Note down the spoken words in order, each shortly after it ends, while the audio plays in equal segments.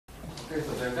Okay,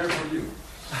 so they're there for you.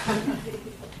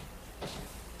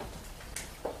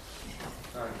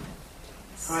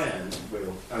 Hi, Anne.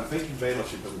 Will. Thank you very much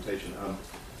for your presentation.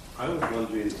 I was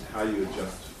wondering how you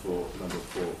adjust for number of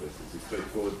quarters. Is it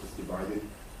straightforward, just dividing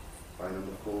by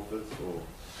number of quarters, or?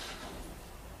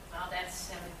 Well,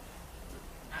 that's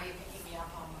now you're picking me up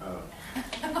on Oh.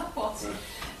 what.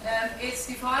 It's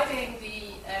dividing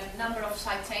the number of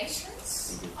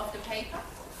citations of the paper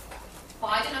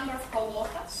by the number of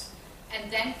co-authors, and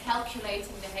then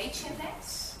calculating the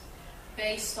H-index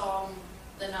based on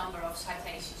the number of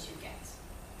citations you get.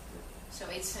 So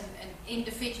it's an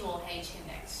individual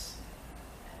H-index.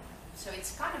 So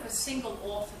it's kind of a single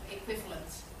author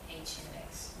equivalent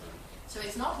H-index. So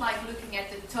it's not like looking at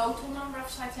the total number of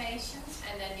citations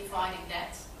and then dividing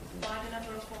that by the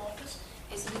number of authors.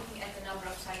 It's looking at the number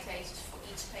of citations for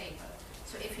each paper.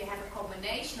 So if you have a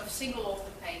combination of single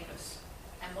author papers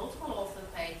and multiple author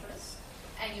papers,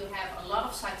 and you have a lot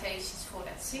of citations for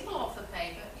that single author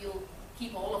paper, you'll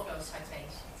keep all of those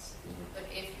citations. But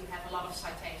if you have a lot of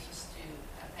citations to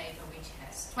a paper which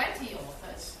has 20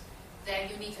 authors, then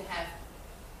you need to have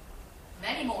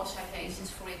many more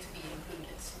citations for it to be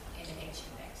included in the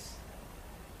H-index.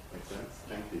 Makes sense.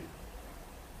 Thank you.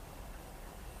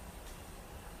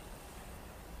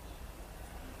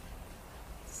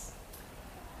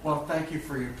 Well, thank you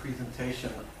for your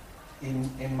presentation.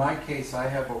 In my case, I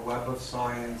have a Web of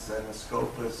Science and a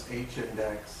Scopus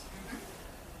H-index,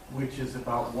 which is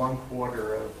about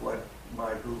 1/4 of what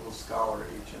my Google Scholar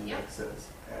H-index is.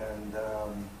 And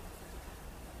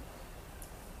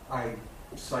I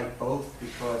cite both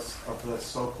because of the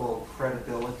so-called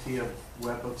credibility of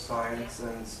Web of Science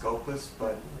and Scopus,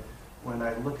 but when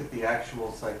I look at the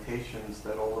actual citations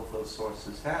that all of those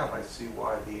sources have, I see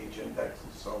why the H-index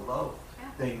is so low.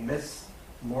 They miss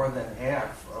more than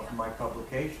half of my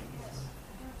publications.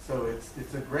 So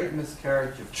it's a great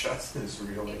miscarriage of justice,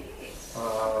 really,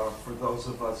 for those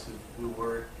of us who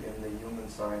work in the human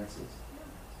sciences.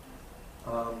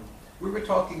 We were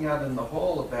talking out in the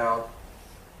hall about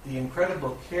the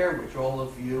incredible care which all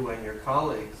of you and your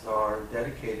colleagues are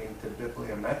dedicating to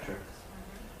bibliometrics.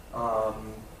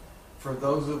 For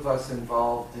those of us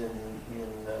involved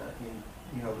in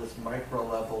this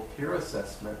micro-level peer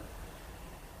assessment,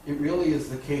 it really is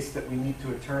the case that we need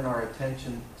to turn our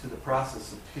attention to the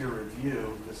process of peer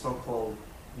review, the so-called,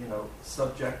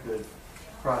 subjective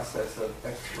process of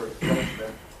expert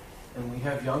judgment. And we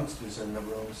have youngsters in the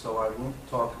room, so I won't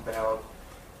talk about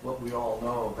what we all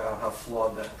know about how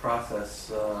flawed that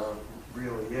process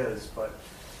really is. But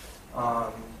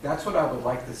that's what I would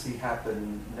like to see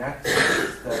happen next,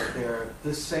 is that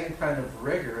this same kind of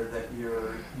rigor that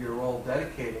you're all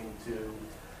dedicating to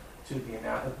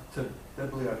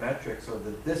bibliometrics, or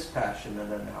the dispassionate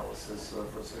analysis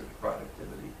of research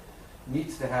productivity,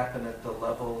 needs to happen at the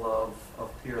level of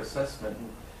peer assessment. And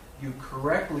you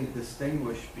correctly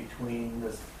distinguish between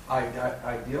this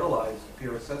idealized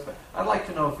peer assessment. I'd like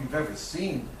to know if you've ever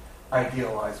seen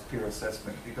idealized peer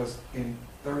assessment, because in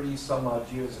 30 some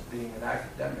odd years of being an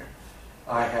academic,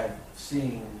 I have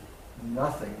seen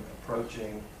nothing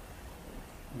approaching,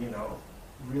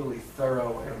 really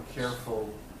thorough and careful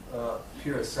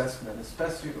peer assessment,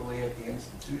 especially at the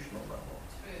institutional level.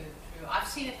 True. I've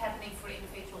seen it happening for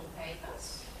individual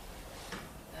papers,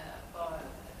 but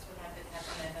it would have it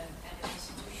happen at an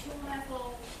institutional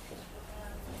level.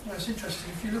 No, it's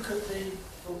interesting. If you look at the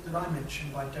book that I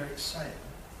mentioned by Derek Sayer,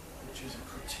 which is a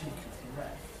critique of the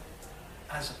REF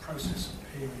as a process of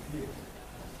peer review,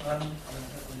 I don't know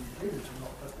whether you agree with it or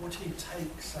not, but what he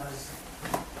takes as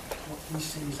what he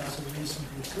sees as a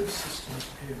reasonably good system of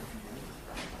peer review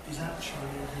is actually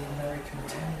the American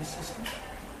tenure system.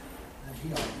 And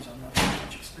he argues, I'm not very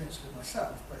much experienced with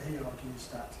myself, but he argues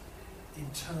that in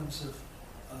terms of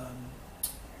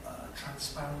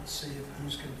transparency of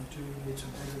who's going to be doing it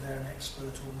and whether they're an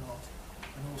expert or not,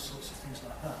 and all sorts of things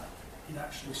like that, it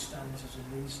actually stands as a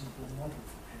reasonable model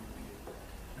for peer review.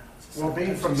 Now, well,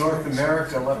 being from North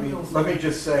America, let me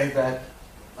just say that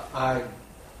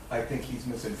I think he's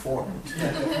misinformed.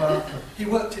 Yeah, well, he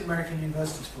worked in American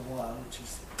universities for a while, which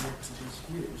is the opposite of his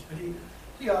views, but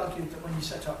he argued that when you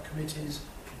set up committees,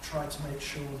 you try to make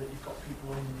sure that you've got people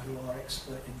on them who are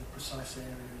expert in the precise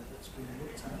area that's being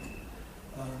looked at,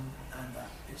 and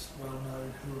that it's well known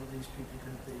who are these people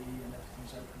going to be, and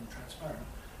everything's open and transparent,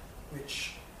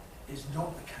 which is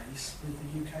not the case with the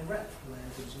UK REF, where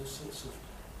there's all sorts of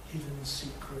hidden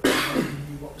secrets, nobody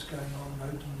knew what was going on,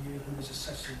 nobody knew who was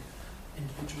assessing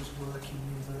individuals working in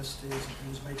universities and who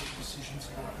was making decisions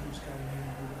about who's going in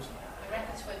and who wasn't. The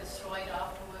records were destroyed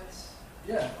afterwards.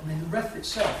 Yeah, I mean the REF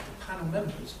itself, the panel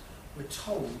members, were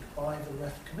told by the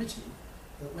REF committee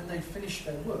that when they finished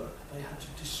their work, they had to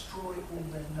destroy all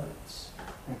their notes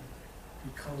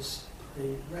because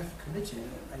the ref committee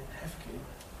at HEFCE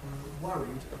were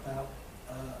worried about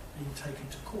being taken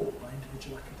to court by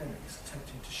individual academics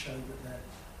attempting to show that their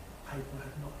paper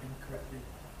had not been correctly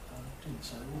done.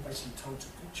 So they were basically told to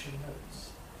fix your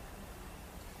notes.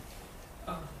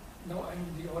 No, I'm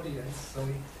in the audience, so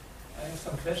I have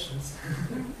some questions.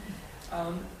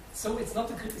 So it's not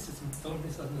a criticism, don't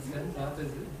misunderstand that.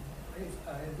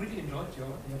 I really enjoyed your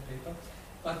paper,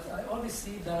 but I always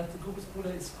see that Google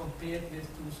Scholar is compared with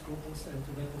to Scopus and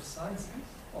the Web of Science.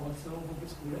 Also, Google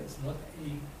Scholar is not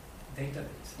a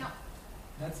database. No.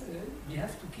 That's, we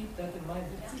have to keep that in mind.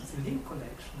 It's a link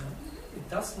collection. It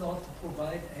does not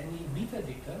provide any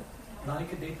metadata,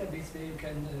 like a database where you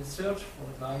can search for,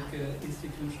 like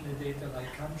institutional data,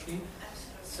 like country.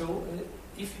 So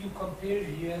if you compare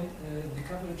here the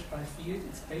coverage by field,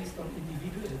 it's based on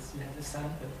individuals. You have a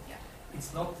sample.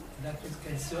 It's not that you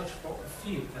can search for a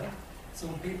field. So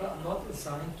people are not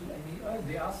assigned to any.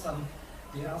 There are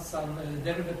some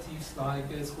derivatives like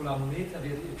Scolarometer where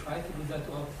you try to do that,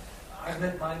 or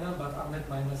Arnet Miner, but Arnet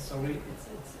Miner, sorry,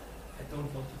 I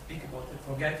don't want to speak about it.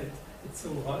 Forget it. It's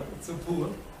so hard. It's so poor.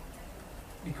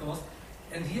 Because,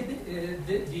 and here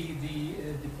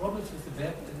the problems with the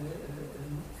web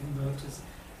emerges.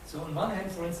 So on one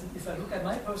hand, for instance, if I look at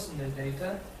my personal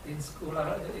data in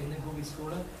the Google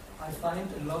Scholar, I find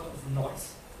a lot of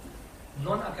noise,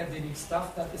 non-academic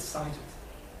stuff that is cited.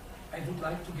 I would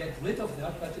like to get rid of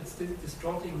that, but it's still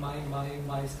distorting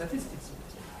my statistics.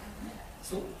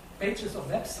 So pages of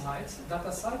websites that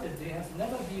are cited, they have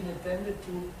never been attended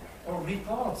to. Or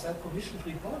reports, commissioned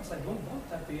reports, I don't want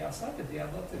that they are cited. They are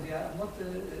not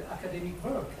academic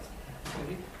work,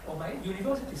 actually, or my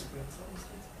university's work, for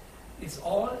instance. It's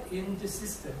all in the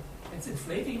system. It's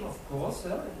inflating, of course.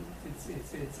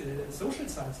 It's social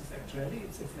sciences, actually.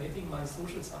 It's inflating my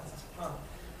social sciences part.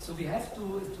 So we have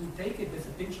to take it with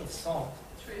a pinch of salt.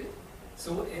 True.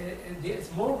 So there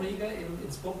is more rigor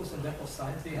in Scopus and Web of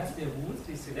Science. They have their rules.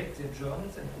 They select their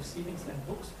journals and proceedings and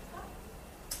books.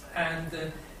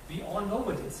 And we all know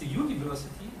it. It's a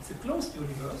university. It's a closed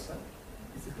universe.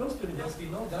 It's a closed universe. We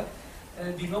know that.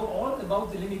 We know all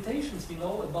about the limitations. We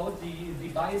know about the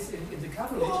bias in the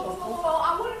coverage.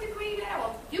 I wouldn't agree there.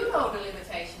 Well, you know the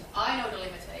limitations. I know the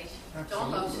limitations.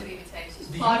 John knows the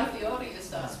limitations. Part of the audience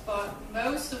does, but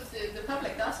most of the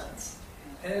public doesn't.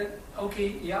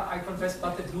 Okay, yeah, I confess,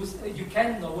 but at least you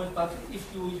can know it. But if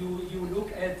you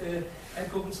look at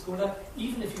Google Scholar,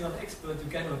 even if you're an expert, you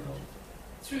cannot know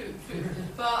it. True.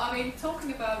 But I mean,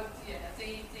 talking about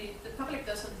the public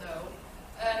doesn't know.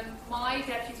 My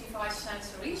deputy vice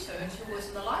chancellor research, who was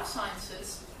in the life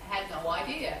sciences, had no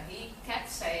idea. He kept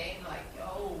saying like,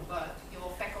 "Oh, but your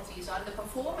faculty is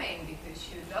underperforming because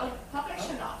you don't publish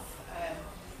enough.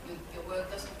 Your work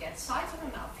doesn't get cited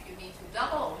enough. You need to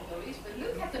double your research." But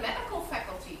look at the medical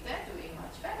faculty; they're doing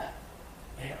much better.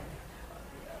 Yeah.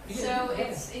 So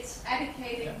it's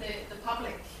educating the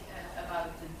public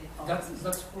about the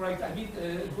That's correct. I mean,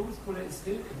 Google Scholar is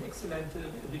still an excellent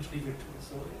retrieval tool,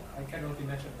 so I cannot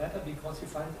imagine better because you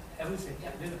find everything,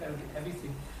 literally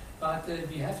everything. But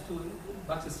we have to,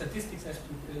 but the statistics have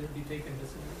to be taken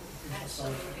with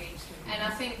absolutely. And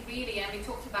I think really, and we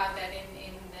talked about that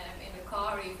in the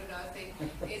car even. I think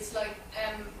it's like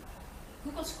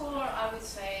Google Scholar, I would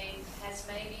say, has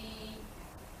maybe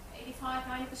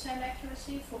 85–90%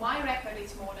 accuracy. For my record,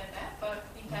 it's more than that, but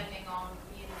depending on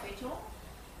the individual.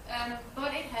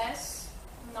 But it has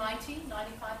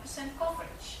 90–95%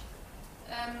 coverage.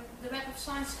 The Web of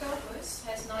Science Scopus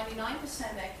has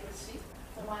 99% accuracy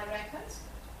for my record,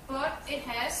 but it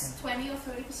has 20 or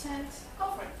 30%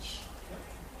 coverage.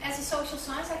 As a social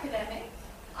science academic,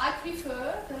 I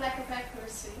prefer the lack of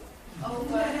accuracy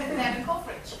over that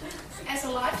coverage. As a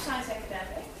life science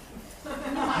academic,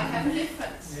 I might have a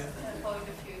different point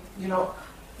of view. You know,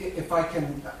 if I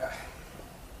can...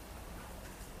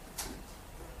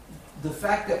 the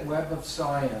fact that Web of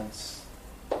Science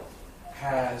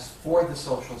has, for the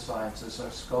social sciences or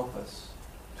Scopus,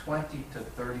 20 to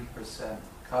 30%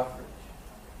 coverage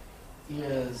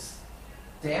is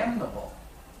damnable.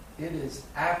 It is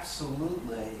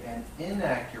absolutely an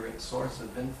inaccurate source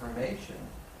of information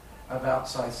about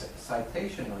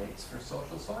citation rates for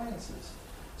social sciences.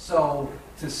 So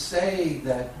to say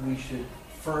that we should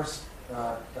first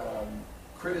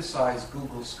criticize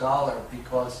Google Scholar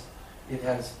because it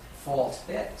has false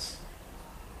hits.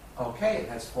 Okay, it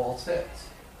has false hits.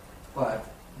 But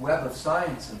Web of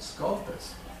Science and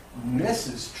Scopus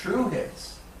misses true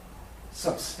hits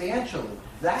substantially.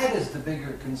 That is the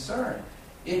bigger concern.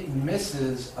 It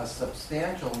misses a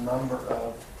substantial number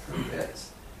of true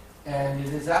hits. And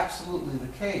it is absolutely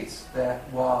the case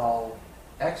that while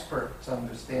experts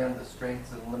understand the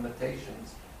strengths and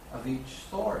limitations of each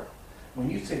sort, when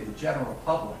you say the general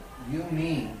public, you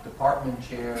mean department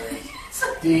chairs,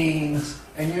 deans,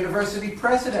 and university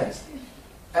presidents,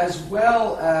 as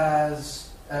well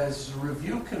as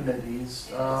review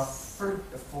committees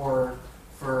for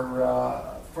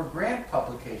grant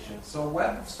publications. So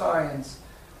Web of Science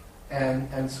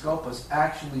and Scopus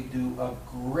actually do a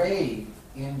grave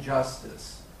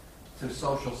injustice to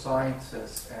social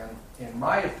scientists, and in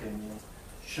my opinion,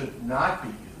 should not be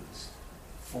used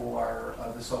for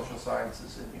the social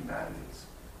sciences and humanities.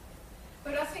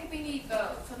 But I think we need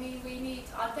both. I mean, we need,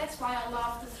 that's why I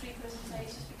love the three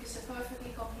presentations, because they're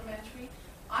perfectly complementary.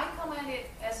 I come at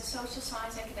it as a social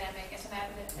science academic, as an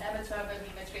amateur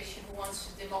bibliometrician who wants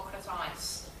to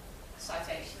democratize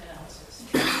citation analysis.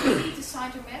 We need the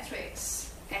scientometrics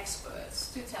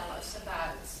experts to tell us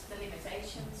about the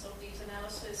limitations of these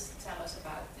analyses, to tell us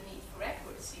about the need for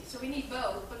accuracy. So we need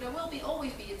both, but there will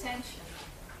always be a tension.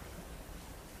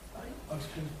 I was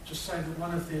going to just say that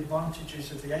one of the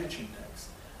advantages of the H-index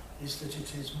is that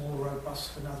it is more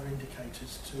robust than other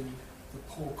indicators to the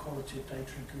poor quality of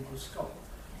data in Google Scholar,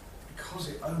 because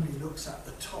it only looks at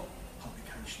the top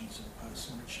publications of a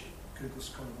person, which Google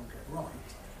Scholar will get right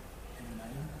in the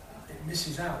name. It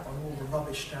misses out on all the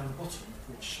rubbish down the bottom,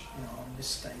 which are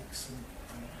mistakes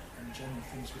and general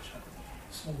things which have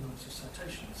small numbers of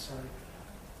citations. So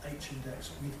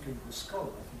H-index with Google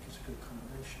Scholar, I think, is a good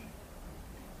combination.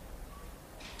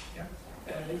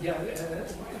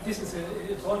 This is a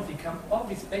point we come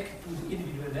always back to the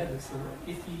individual level. So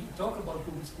if we talk about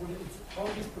Google Scholar, it's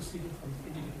always proceeding from the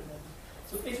individual level.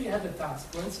 So if you have a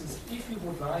task, for instance, if you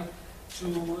would like to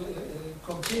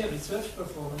compare research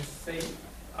performance, say,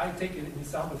 I take an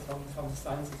example from the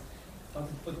sciences, but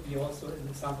it could be also an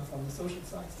example from the social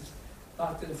sciences.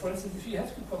 But for instance, if you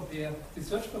have to compare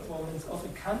research performance of a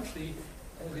country,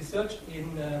 research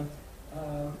in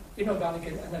inorganic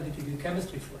and analytical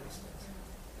chemistry, for instance,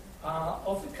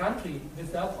 of a country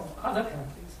with that of other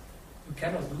countries, you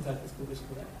cannot do that with Google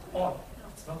Scholar at all.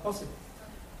 It's not possible.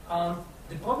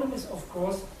 The problem is, of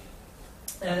course,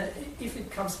 if it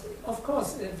comes, of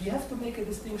course, we have to make a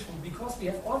distinction, because we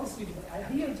have all this. I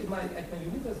hear it at my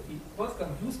university.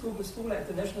 Wolfgang, use Google Scholar at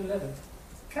the national level.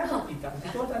 It cannot be done.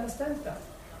 We don't understand that.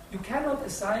 You cannot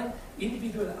assign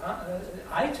individual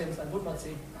items. I would not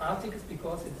say articles,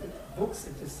 because it's books,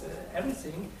 it is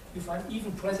everything. You find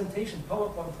even presentation,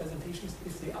 PowerPoint presentations,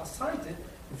 if they are cited,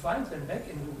 you find them back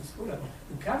in Google Scholar.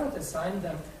 You cannot assign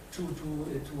them to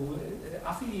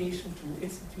affiliation, to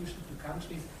institutions, to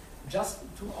countries, just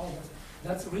to others.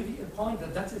 That's really a point.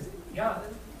 That is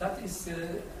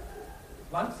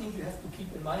one thing you have to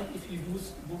keep in mind if you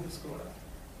use Google Scholar.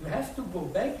 You have to go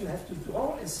back, you have to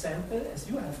draw a sample, as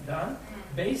you have done,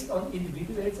 based on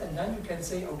individuals, and then you can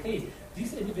say, okay,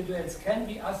 these individuals can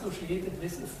be associated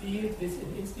with a field, with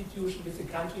an institution, with a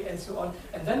country, and so on.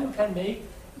 And then you can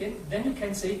then you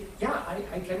can say, yeah,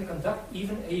 I can conduct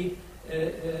even a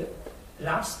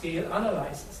large-scale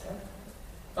analysis.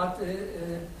 But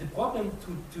the problem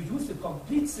to use a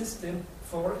complete system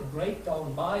for a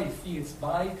breakdown by fields,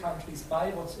 by countries,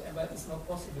 by whatsoever is not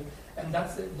possible. And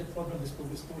that's the problem with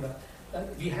Google Scholar.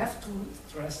 We have to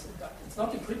stress that. It's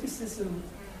not a criticism,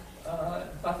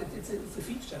 but it's a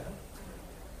feature.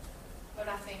 But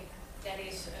I think that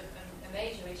is a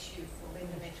major issue for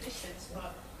bibliometricians,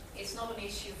 but it's not an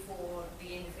issue for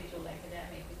the individual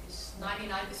academic, because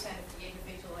 99% of the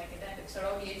individual academics are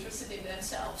only interested in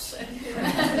themselves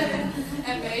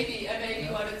and maybe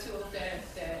one or two of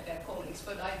their colleagues.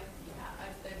 But I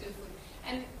do.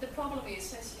 And the problem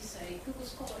is, as you say, Google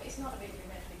Scholar is not a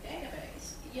bibliometric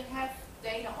database. You have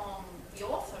data on the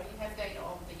author, you have data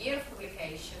on the year of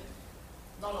publication,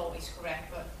 not always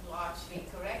correct, but largely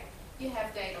correct. You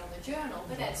have data on the journal,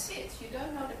 but that's it. You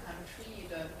don't know the country, you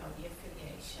don't know the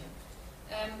affiliation.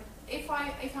 If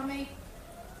I may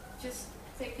just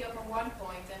take you up on one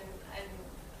point, and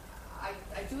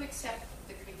I do accept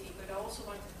the critique, but I also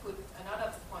want to put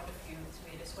another point of view to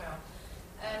it as well.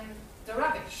 The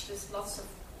rubbish, there's lots of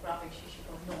rubbish, you should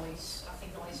call noise. I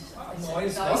think noise is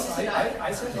noise.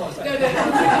 I said noise. No.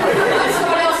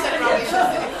 Someone else said rubbish, I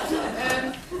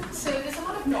think. So there's a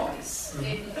lot of noise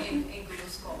in Google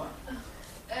Scholar.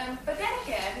 But then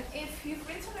again, if you've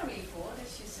written a report,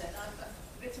 as you said, I've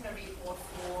written a report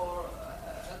for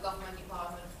a government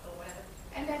department or whatever,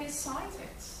 and that is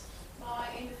cited by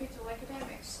individual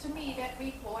academics, to me that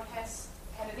report has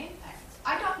had an impact.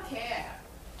 I don't care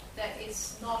that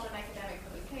it's not an academic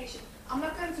publication. I'm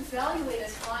not going to value it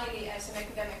as highly as an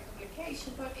academic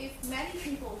publication, but if many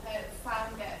people have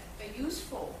found that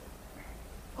useful,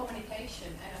 communication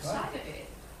and outside of it,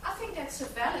 I think that's a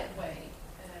valid way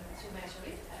to measure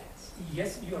impacts.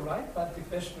 Yes, you're right, but the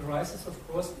question arises, of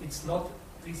course, it's not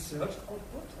research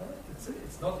output.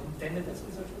 It's not intended as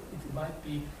research.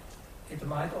 It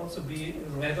might also be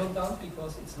redundant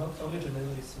because it's not original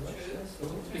research. So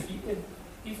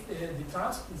if the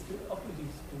task is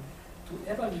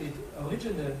to evaluate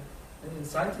original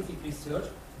scientific research,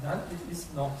 then it is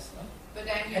not. But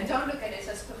then you don't look at it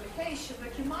as publication,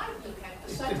 but you might look at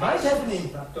the citations. It might have an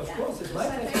impact, of course. It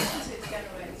might have. Citations it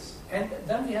generates. And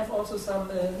then we have also some,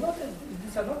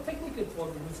 these are not technical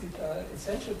problems, these are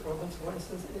essential problems. For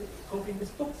instance, coping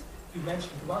with books. You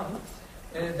mentioned one,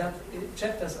 that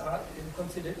chapters are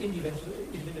considered individual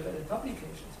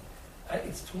publications.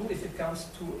 It's true if it comes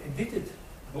to edited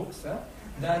books,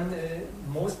 then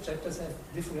most chapters have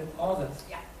different authors.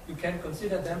 Yeah. You can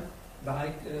consider them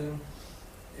like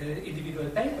individual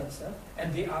papers,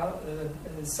 and they are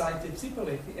cited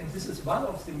separately. And this is one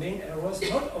of the main errors,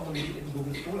 not only in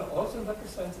Google Scholar, also in Web of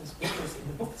Science, in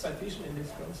the book citation index,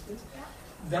 for instance,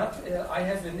 that I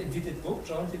have an edited book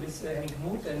jointly with Henk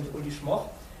Muth and Uli Schmoch.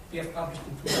 We have published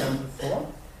in 2004.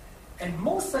 And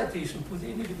most citations to the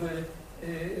individual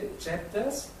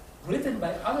chapters written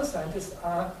by other scientists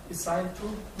are assigned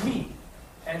to me,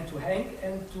 and to Henk,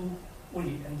 and to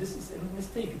Uli. And this is a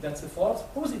mistake. That's a false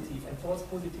positive, and false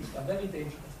positives are very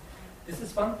dangerous. This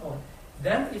is one point.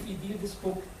 Then, if we deal with this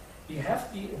book, we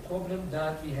have the problem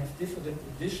that we have different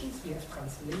editions, we have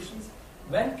translations.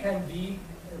 When can the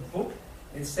book,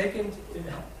 a second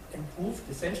improved,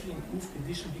 essentially improved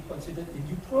edition, be considered a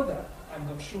new product? I'm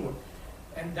not sure.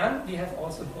 And then we have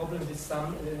also a problem with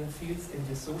some fields in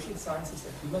the social sciences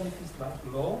and humanities,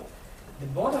 like law. The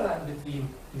borderline between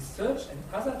research and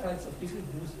other types of different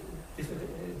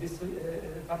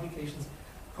publications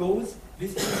goes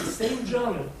within the same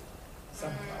journal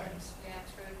sometimes. Yeah,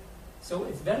 true. So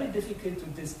it's very difficult to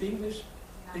distinguish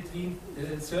between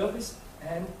service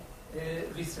and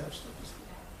research.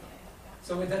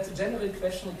 So that's a general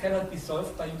question. It cannot be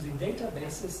solved by using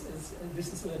databases.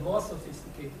 This is a more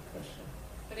sophisticated question.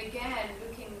 But again,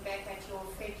 looking back at your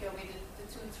figure with the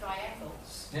two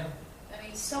triangles, Yeah. I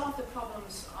mean, some of the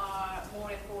problems are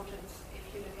more important if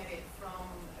you look at it from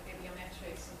a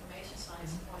bibliometrics information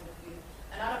science point of view,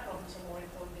 and other problems are more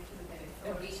important if you look at it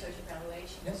from a research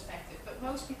evaluation perspective. But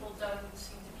most people don't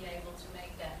seem to be able to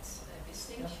make that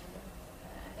distinction.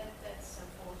 That's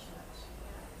unfortunate.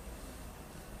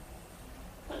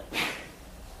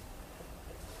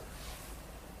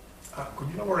 Could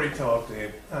you elaborate about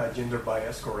the gender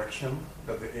bias correction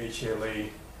that the HLA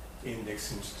index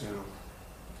seems to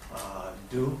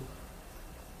do?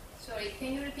 Sorry,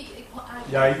 can you repeat?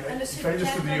 If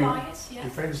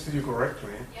I understood you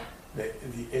correctly, yeah.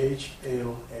 the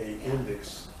HLA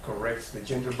index corrects the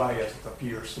gender bias that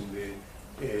appears in the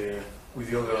with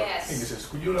the other indices.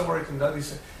 Could you elaborate on that?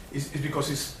 Is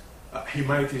because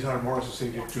humanities are more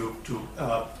associated to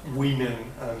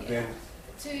women, and then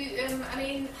I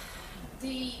mean,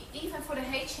 even for the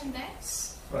H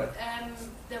index, right.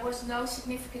 There was no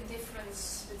significant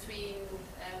difference between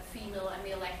female and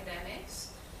male academics.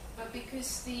 But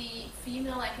because the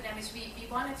female academics, we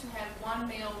wanted to have one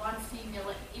male, one female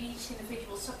in each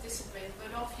individual subdiscipline,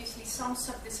 but obviously some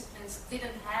subdisciplines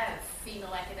didn't have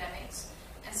female academics,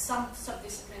 and some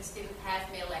subdisciplines didn't have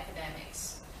male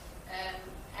academics.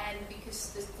 And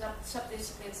because the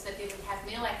subdisciplines that didn't have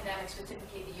male academics were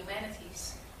typically the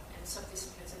humanities, and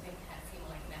subdisciplines that didn't have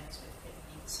female academics were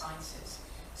typically the sciences.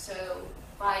 So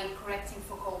by correcting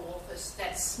for co-authors,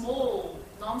 that small,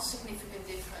 non-significant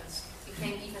difference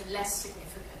became even less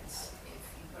significant if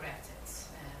you correct it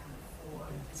for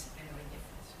disciplinary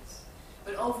differences.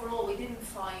 But overall, we didn't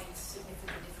find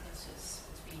significant differences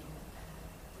between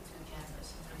the two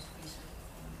genders in terms of research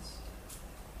performance.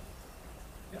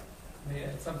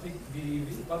 Yeah, something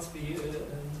once we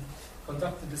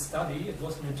conducted the study, it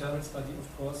was an internal study,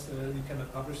 of course, we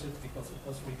cannot publish it because it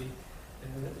was really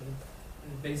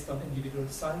based on individual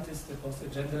scientists. It was a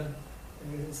gender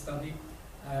study,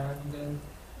 and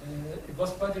it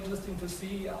was quite interesting to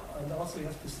see, and also you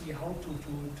have to see how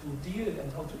to deal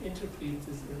and how to interpret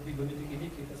these bigonetic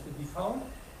indicators. But we found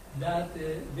that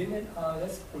women are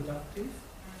less productive,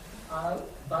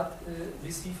 but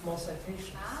receive more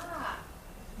citations.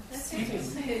 That's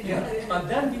interesting. Yeah. But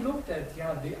then we looked at, they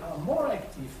are more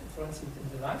active, for instance,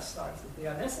 in the life sciences. They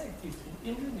are less active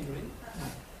in engineering.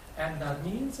 And that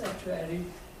means actually,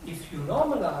 if you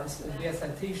normalize their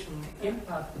citation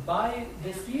impact by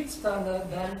the field standard,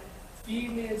 then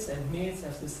females and males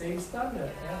have the same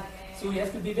standard. So you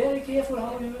have to be very careful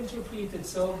how you interpret it.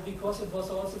 So because it was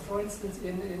also, for instance,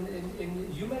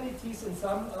 in humanities, in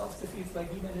some of the fields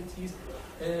like humanities,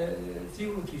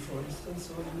 theology, for instance,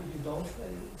 so you don't,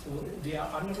 so they are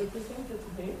underrepresented,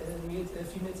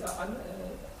 females are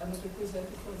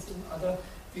underrepresented, for instance, in other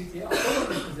fields they are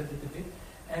overrepresented a bit.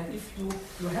 And if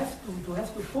you have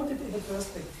to put it in a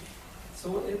perspective.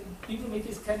 So people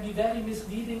makers can be very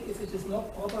misleading if it is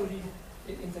not properly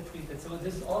interpreted. So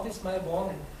this is always my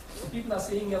warning. So people are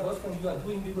saying, yeah, Wolfgang, you are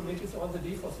doing people makers all the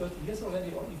day for 30 years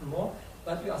already, or even more,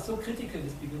 but you are so critical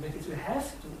with people makers. You have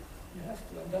to,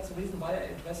 and that's the reason why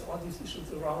I address all these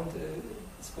issues around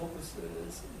Scopus,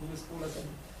 Google Scholars, and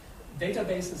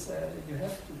databases. You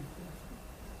have to.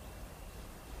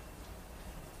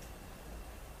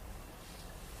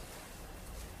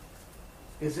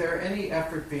 Is there any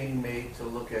effort being made to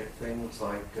look at things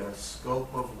like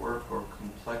scope of work or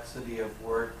complexity of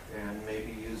work, and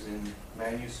maybe using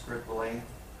manuscript length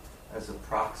as a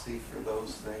proxy for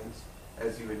those things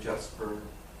as you adjust for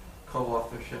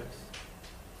co-authorships?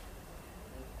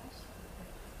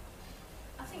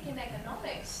 I think in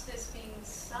economics there's been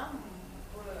some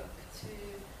work to,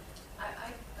 I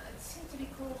seem to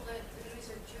recall that there is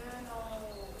a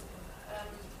journal,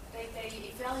 they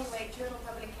evaluate journal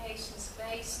publications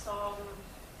based on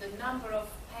the number of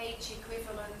page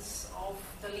equivalents of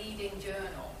the leading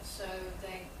journal. So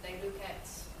they look at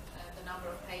the number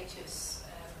of pages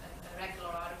a regular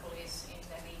article is in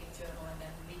their leading journal and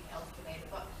then recalculate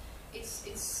it. But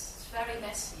it's very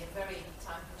messy and very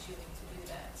time consuming to do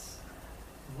that.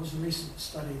 There was a recent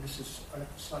study, this is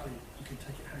slightly, you can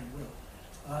take it how you will,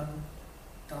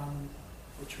 done,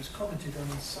 which was commented on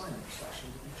in Science,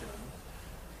 actually, the big journal.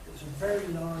 It was a very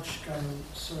large-scale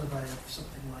survey of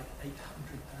something like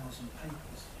 800,000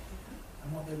 papers.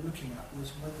 And what they were looking at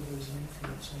was whether there was an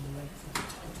influence on the length of the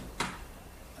title.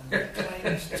 And they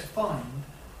claimed to find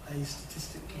a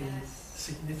statistically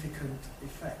significant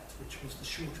effect, which was the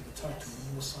shorter the title,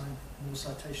 the more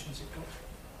citations it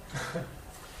got.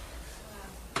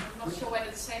 I'm not sure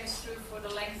whether the same is true for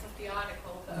the length of the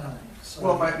article. But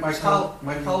well,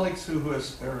 my colleagues who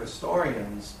are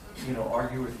historians,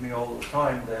 argue with me all the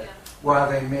time that while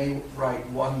they may write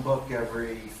one book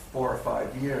every 4 or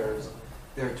 5 years,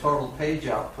 their total page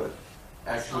output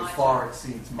actually far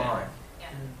exceeds mine. Yeah,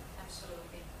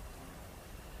 absolutely.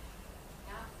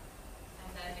 Yeah,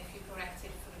 and then if you correct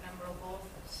it for the number of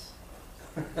authors,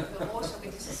 it will also,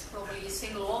 because it's probably a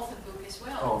single author book as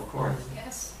well. Oh, of course.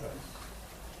 Yes.